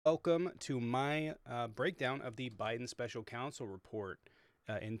Welcome to my breakdown of the Biden special counsel report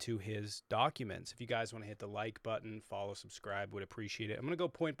into his documents. If you guys want to hit the like button, follow, subscribe, would appreciate it. I'm going to go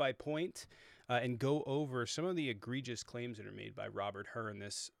point by point and go over some of the egregious claims that are made by Robert Hur in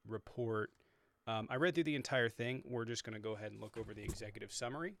this report. I read through the entire thing. We're just going to go ahead and look over the executive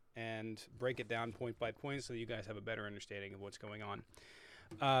summary and break it down point by point so that you guys have a better understanding of what's going on.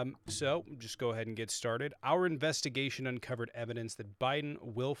 So just go ahead and get started. Our investigation uncovered evidence that Biden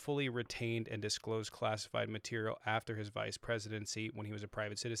willfully retained and disclosed classified material after his vice presidency when he was a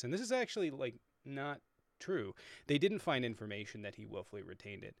private citizen. This is actually not true. They didn't find information that he willfully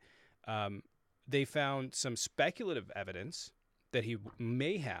retained it. They found some speculative evidence that he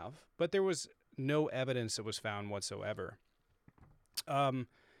may have, but there was no evidence that was found whatsoever.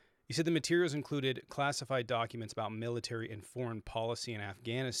 He said the materials included classified documents about military and foreign policy in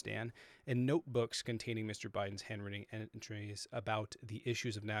Afghanistan and notebooks containing Mr. Biden's handwritten entries about the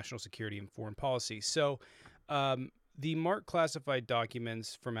issues of national security and foreign policy. So the marked classified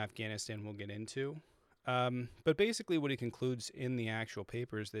documents from Afghanistan we'll get into. But basically what he concludes in the actual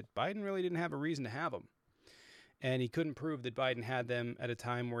paper is that Biden really didn't have a reason to have them. And he couldn't prove that Biden had them at a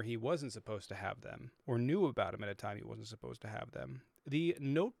time where he wasn't supposed to have them or knew about them at a time he wasn't supposed to have them. The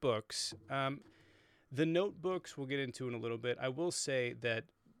notebooks we'll get into in a little bit. I will say that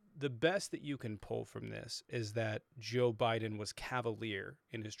the best that you can pull from this is that Joe Biden was cavalier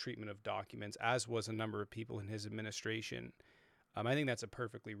in his treatment of documents, as was a number of people in his administration. I think that's a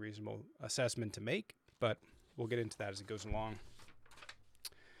perfectly reasonable assessment to make, but we'll get into that as it goes along.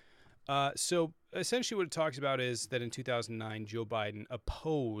 So essentially what it talks about is that in 2009, Joe Biden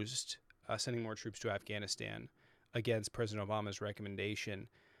opposed sending more troops to Afghanistan against President Obama's recommendation.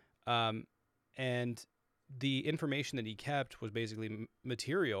 And the information that he kept was basically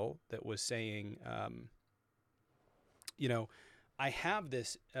material that was saying, I have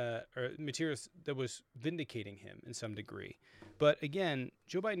this or materials that was vindicating him in some degree. But again,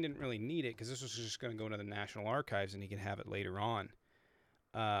 Joe Biden didn't really need it because this was just going to go into the National Archives and he can have it later on.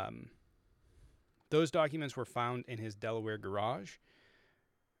 Those documents were found in his Delaware garage.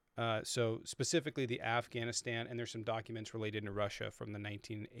 So specifically the Afghanistan, and there's some documents related to Russia from the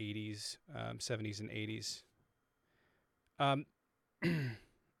 1980s, 70s, and 80s.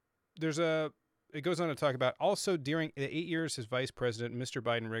 It goes on to talk about also during the 8 years as vice president, Mr.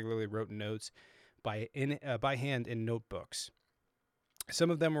 Biden regularly wrote notes by hand in notebooks.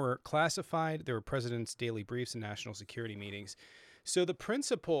 Some of them were classified. There were president's daily briefs and national security meetings. So the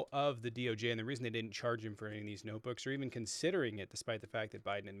principle of the DOJ and the reason they didn't charge him for any of these notebooks or even considering it, despite the fact that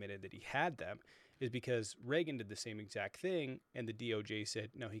Biden admitted that he had them, is because Reagan did the same exact thing. And the DOJ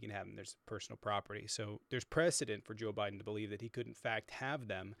said, no, he can have them. There's personal property. So there's precedent for Joe Biden to believe that he could, in fact, have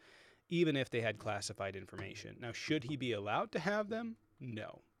them, even if they had classified information. Now, should he be allowed to have them?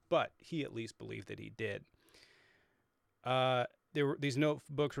 No. But he at least believed that he did. These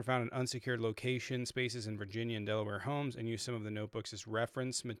notebooks were found in unsecured location spaces in Virginia and Delaware homes and used some of the notebooks as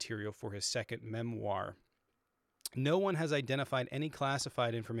reference material for his second memoir. No one has identified any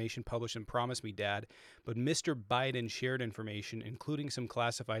classified information published in Promise Me, Dad, but Mr. Biden shared information, including some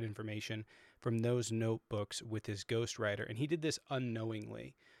classified information from those notebooks with his ghostwriter, and he did this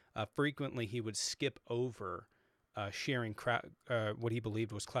unknowingly. Frequently, he would skip over sharing what he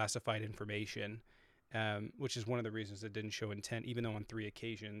believed was classified information, which is one of the reasons it didn't show intent, even though on 3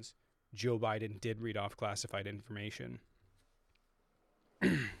 occasions, Joe Biden did read off classified information.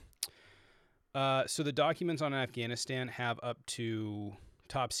 So the documents on Afghanistan have up to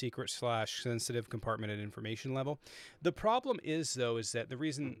top secret / sensitive compartmented information level. The problem is, though, is that the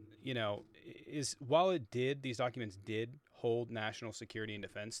reason, is while these documents did hold national security and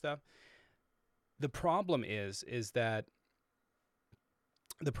defense stuff, the problem is that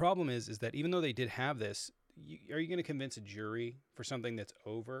even though they did have this, are you going to convince a jury for something that's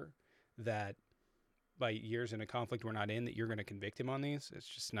over, that by years in a conflict we're not in, that you're going to convict him on these? It's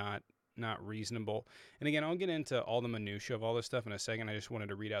just not reasonable. And again, I'll get into all the minutia of all this stuff in a second. I just wanted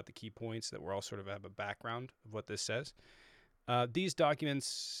to read out the key points that we're all sort of have a background of what this says. These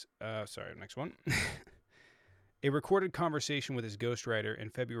documents, next one. A recorded conversation with his ghostwriter in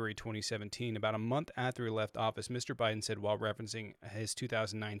February 2017, about a month after he left office, Mr. Biden said while referencing his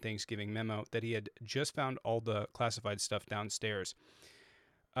 2009 Thanksgiving memo that he had just found all the classified stuff downstairs.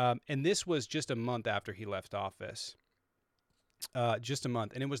 And this was just a month after he left office. Just a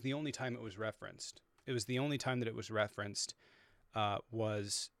month. And it was the only time it was referenced. It was the only time that it was referenced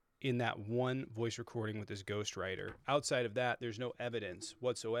was in that one voice recording with his ghostwriter. Outside of that, there's no evidence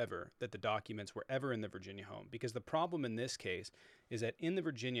whatsoever that the documents were ever in the Virginia home. Because the problem in this case is that in the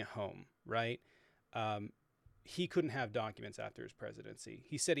Virginia home, right, he couldn't have documents after his presidency.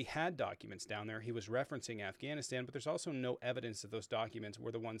 He said he had documents down there. He was referencing Afghanistan, but there's also no evidence that those documents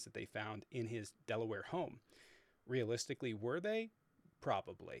were the ones that they found in his Delaware home. Realistically, were they?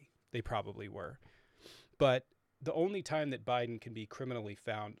 Probably. They probably were. But the only time that Biden can be criminally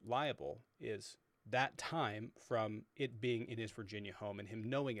found liable is that time from it being in his Virginia home and him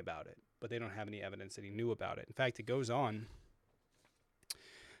knowing about it. But they don't have any evidence that he knew about it. In fact, it goes on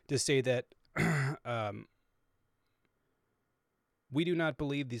to say that we do not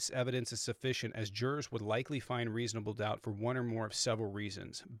believe this evidence is sufficient, as jurors would likely find reasonable doubt for one or more of several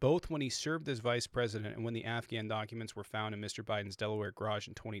reasons, both when he served as vice president and when the Afghan documents were found in Mr. Biden's Delaware garage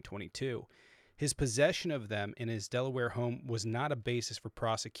in 2022. His possession of them in his Delaware home was not a basis for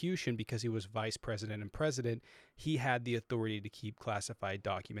prosecution because he was vice president and president. He had the authority to keep classified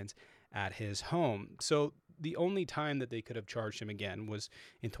documents at his home. So the only time that they could have charged him again was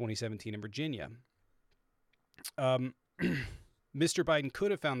in 2017 in Virginia. Mr. Biden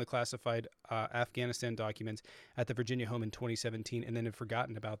could have found the classified Afghanistan documents at the Virginia home in 2017 and then had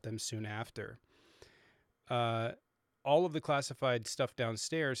forgotten about them soon after. All of the classified stuff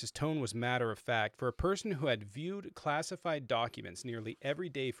downstairs, his tone was matter of fact. For a person who had viewed classified documents nearly every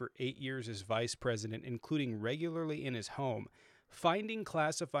day for 8 years as vice president, including regularly in his home, finding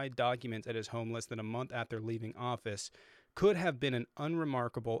classified documents at his home less than a month after leaving office could have been an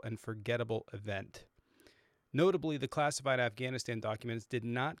unremarkable and forgettable event. Notably, the classified Afghanistan documents did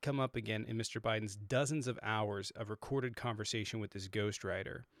not come up again in Mr. Biden's dozens of hours of recorded conversation with his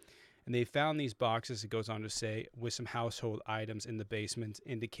ghostwriter. And they found these boxes, it goes on to say, with some household items in the basement,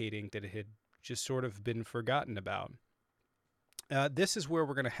 indicating that it had just sort of been forgotten about. This is where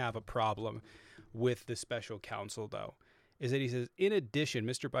we're going to have a problem with the special counsel, though, is that he says, in addition,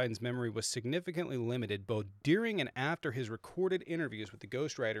 Mr. Biden's memory was significantly limited both during and after his recorded interviews with the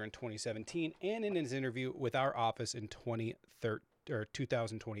ghostwriter in 2017 and in his interview with our office in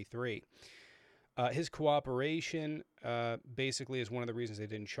 2023. His cooperation basically is one of the reasons they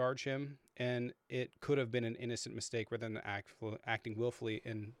didn't charge him, and it could have been an innocent mistake rather than acting willfully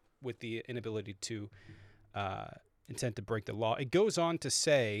and with the inability to intent to break the law. It goes on to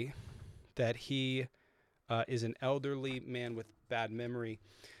say that he is an elderly man with bad memory.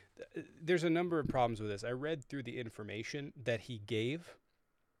 There's a number of problems with this. I read through the information that he gave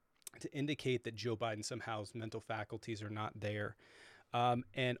to indicate that Joe Biden somehow's mental faculties are not there.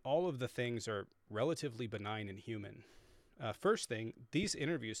 And all of the things are relatively benign and human. First thing, these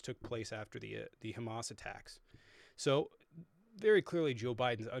interviews took place after the Hamas attacks. So very clearly Joe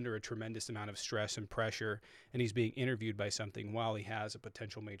Biden's under a tremendous amount of stress and pressure, and he's being interviewed by something while he has a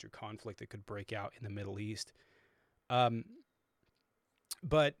potential major conflict that could break out in the Middle East. But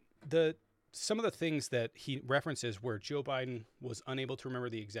some of the things that he references where Joe Biden was unable to remember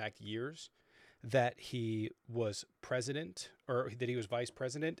the exact years that he was president or that he was vice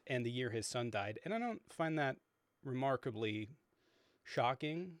president and the year his son died. And I don't find that remarkably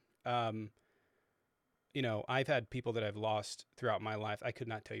shocking. I've had people that I've lost throughout my life. I could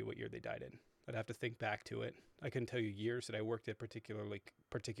not tell you what year they died in. I'd have to think back to it. I couldn't tell you years that I worked at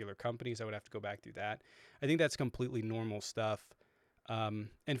particular companies. I would have to go back through that. I think that's completely normal stuff. And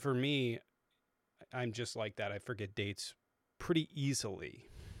for me, I'm just like that. I forget dates pretty easily.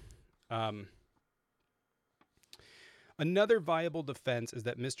 Another viable defense is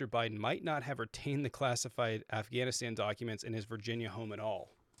that Mr. Biden might not have retained the classified Afghanistan documents in his Virginia home at all.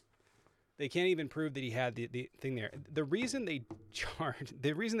 They can't even prove that he had the thing there. The reason they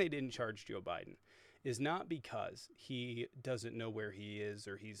didn't charge Joe Biden is not because he doesn't know where he is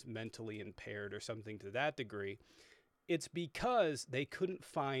or he's mentally impaired or something to that degree. It's because they couldn't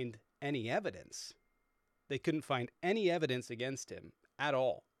find any evidence. They couldn't find any evidence against him at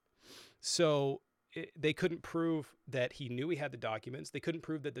all. So they couldn't prove that he knew he had the documents. They couldn't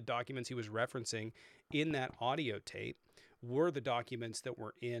prove that the documents he was referencing in that audio tape were the documents that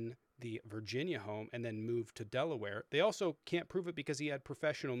were in the Virginia home and then moved to Delaware. They also can't prove it because he had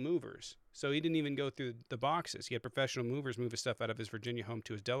professional movers. So he didn't even go through the boxes. He had professional movers move his stuff out of his Virginia home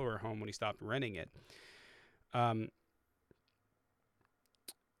to his Delaware home when he stopped renting it.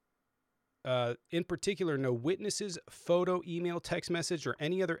 In particular, no witnesses, photo, email, text message, or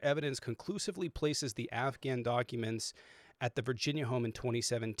any other evidence conclusively places the Afghan documents at the Virginia home in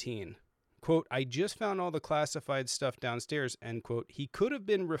 2017. Quote, I just found all the classified stuff downstairs, end quote. He could have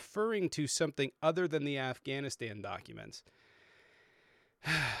been referring to something other than the Afghanistan documents.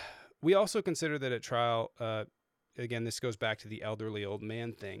 We also consider that at trial, again, this goes back to the elderly old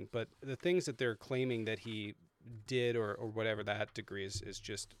man thing, but the things that they're claiming that he did or whatever that degree is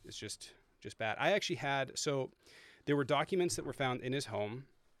just bad. I actually had, so there were documents that were found in his home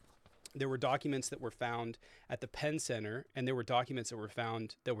There were documents that were found at the Penn Center, and there were documents that were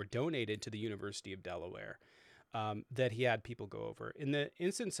found that were donated to the University of Delaware, that he had people go over. In the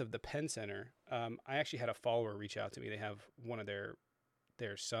instance of the Penn Center, I actually had a follower reach out to me. They have one of their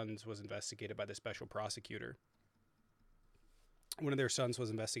sons was investigated by the special prosecutor. One of their sons was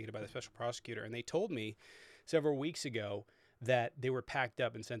investigated by the special prosecutor, and they told me several weeks ago that they were packed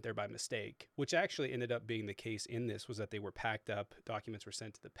up and sent there by mistake, which actually ended up being the case in this, was that they were packed up, documents were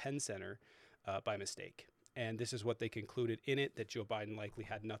sent to the Penn Center by mistake. And this is what they concluded in it, that Joe Biden likely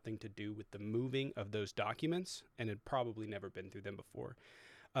had nothing to do with the moving of those documents and had probably never been through them before.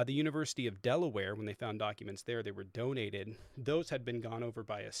 The University of Delaware, when they found documents there, they were donated. Those had been gone over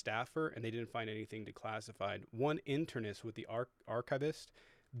by a staffer, and they didn't find anything declassified. One internist with the archivist,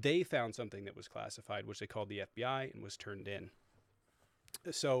 they found something that was classified, which they called the FBI, and was turned in.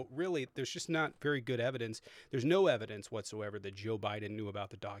 So really, there's just not very good evidence. There's no evidence whatsoever that Joe Biden knew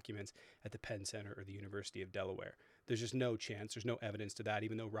about the documents at the Penn Center or the University of Delaware. There's just no chance. There's no evidence to that.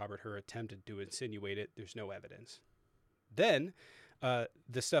 Even though Robert Hur attempted to insinuate it, there's no evidence. Then,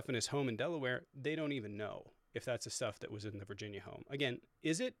 the stuff in his home in Delaware, they don't even know if that's the stuff that was in the Virginia home. Again,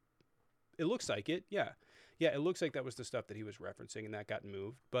 is it? It looks like it. Yeah. It looks like that was the stuff that he was referencing, and that got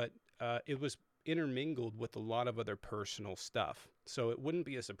moved. But it was intermingled with a lot of other personal stuff. So it wouldn't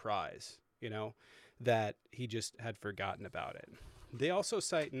be a surprise, that he just had forgotten about it. They also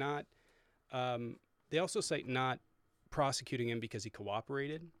cite not prosecuting him because he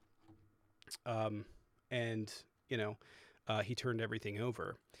cooperated. He turned everything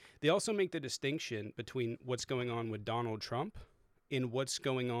over. They also make the distinction between what's going on with Donald Trump and what's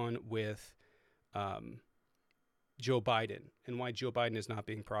going on with Joe Biden, and why Joe Biden is not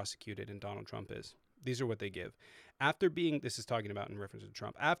being prosecuted and Donald Trump is. These are what they give. This is talking about in reference to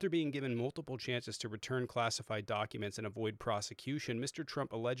Trump, after being given multiple chances to return classified documents and avoid prosecution, Mr.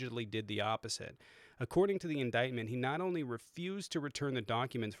 Trump allegedly did the opposite. According to the indictment, he not only refused to return the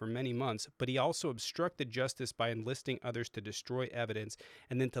documents for many months, but he also obstructed justice by enlisting others to destroy evidence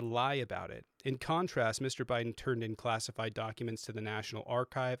and then to lie about it. In contrast, Mr. Biden turned in classified documents to the National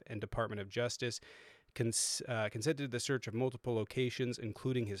Archive and Department of Justice, consented to the search of multiple locations,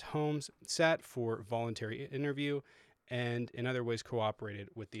 including his homes, sat for voluntary interview, and in other ways cooperated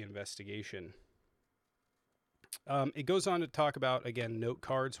with the investigation. It goes on to talk about, again, note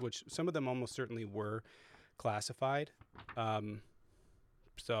cards, which some of them almost certainly were classified. But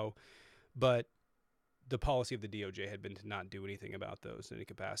the policy of the DOJ had been to not do anything about those in any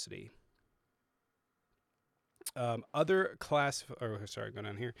capacity. Going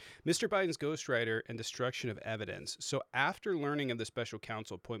on here. Mr. Biden's ghostwriter and destruction of evidence. So after learning of the special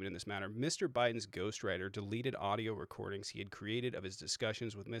counsel appointment in this matter, Mr. Biden's ghostwriter deleted audio recordings he had created of his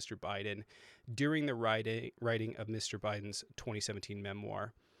discussions with Mr. Biden during the writing of Mr. Biden's 2017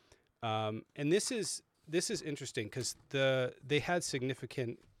 memoir. And this is interesting because they had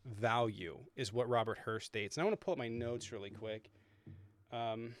significant value, is what Robert Hur states. And I want to pull up my notes really quick.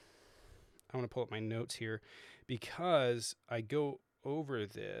 I want to pull up my notes here because I go over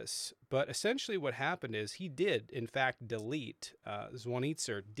this. But essentially what happened is he did, in fact, delete,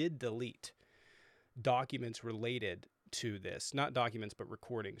 Zwanitzer did delete documents related to this. Not documents, but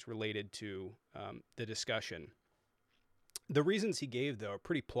recordings related to the discussion. The reasons he gave, though, are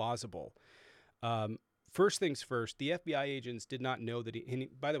pretty plausible. First things first, the FBI agents did not know that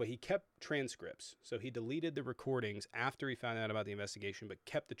by the way, he kept transcripts. So he deleted the recordings after he found out about the investigation, but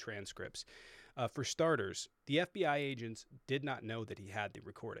kept the transcripts. For starters, the FBI agents did not know that he had the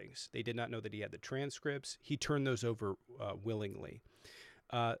recordings. They did not know that he had the transcripts. He turned those over willingly.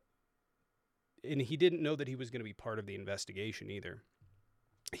 And he didn't know that he was going to be part of the investigation either.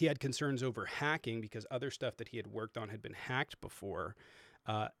 He had concerns over hacking because other stuff that he had worked on had been hacked before.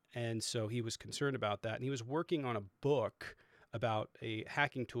 And so he was concerned about that. And he was working on a book about a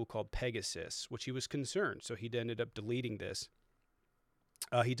hacking tool called Pegasus, which he was concerned. So he ended up deleting this.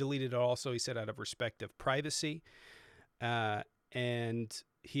 He deleted it also, he said, out of respect of privacy. And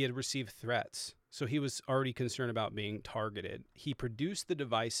he had received threats. So he was already concerned about being targeted. He produced the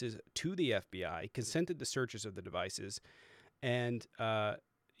devices to the FBI, consented to searches of the devices. And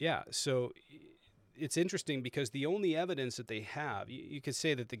so it's interesting because the only evidence that they have, you could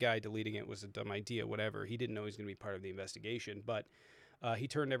say that the guy deleting it was a dumb idea, whatever. He didn't know he was going to be part of the investigation, but he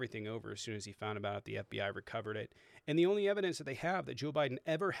turned everything over as soon as he found about it. The FBI recovered it. And the only evidence that they have that Joe Biden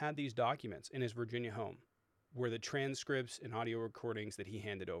ever had these documents in his Virginia home were the transcripts and audio recordings that he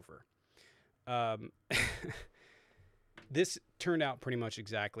handed over. This turned out pretty much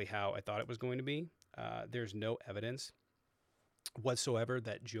exactly how I thought it was going to be. There's no evidence whatsoever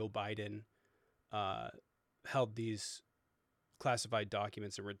that Joe Biden held these classified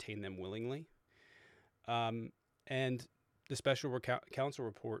documents and retain them willingly. And the special counsel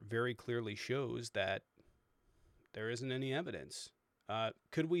report very clearly shows that there isn't any evidence.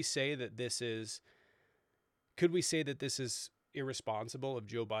 Could we say that this is irresponsible of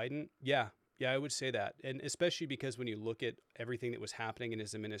Joe Biden? Yeah, I would say that. And especially because when you look at everything that was happening in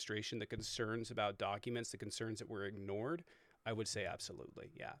his administration, the concerns about documents, the concerns that were ignored, I would say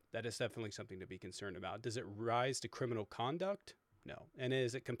absolutely. Yeah, that is definitely something to be concerned about. Does it rise to criminal conduct? No. And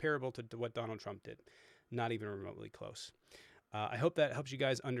is it comparable to what Donald Trump did? Not even remotely close. I hope that helps you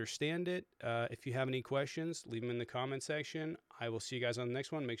guys understand it. If you have any questions, leave them in the comment section. I will see you guys on the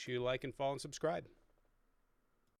next one. Make sure you like and follow and subscribe.